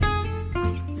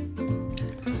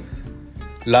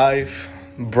life,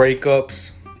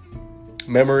 breakups,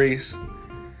 memories,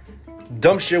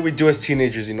 dumb shit we do as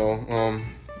teenagers,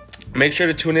 Make sure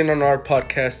to tune in on our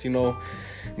podcast,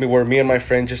 where me and my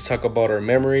friend just talk about our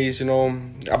memories,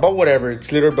 about whatever.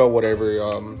 It's literally about whatever.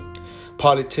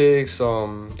 Politics,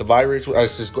 the virus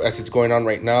as it's going on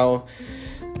right now.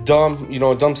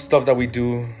 Dumb stuff that we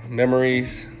do,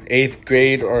 memories, 8th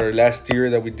grade or last year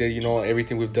that we did,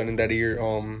 everything we've done in that year,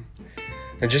 and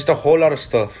just a whole lot of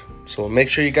stuff. So make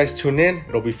sure you guys tune in.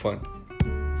 It'll be fun.